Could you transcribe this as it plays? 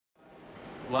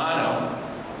Llano,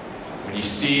 when you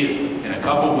see it in a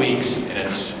couple weeks in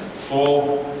its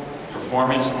full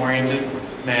performance-oriented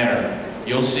manner,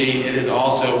 you'll see it is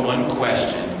also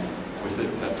unquestioned, with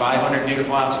the 500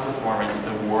 gigaflops of performance,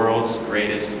 the world's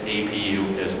greatest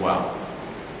APU as well.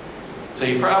 So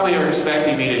you probably are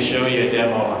expecting me to show you a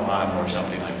demo on Llano or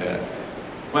something like that.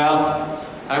 Well,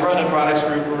 I run the products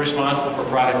group. We're responsible for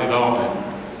product development.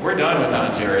 We're done with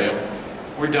Ontario.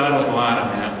 We're done with Llano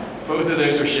now. Both of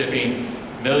those are shipping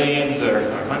millions or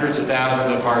hundreds of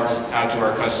thousands of parts out to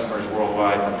our customers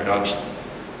worldwide for production.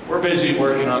 We're busy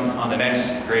working on the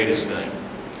next greatest thing.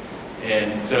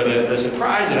 And so the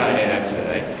surprise that I have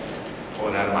today, pull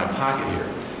it out of my pocket here,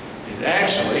 is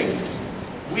actually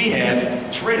we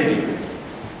have Trinity.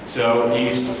 So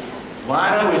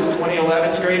Llano is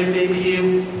 2011's greatest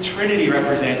APU. Trinity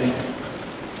represents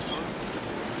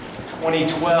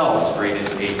 2012's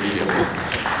greatest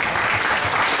APU.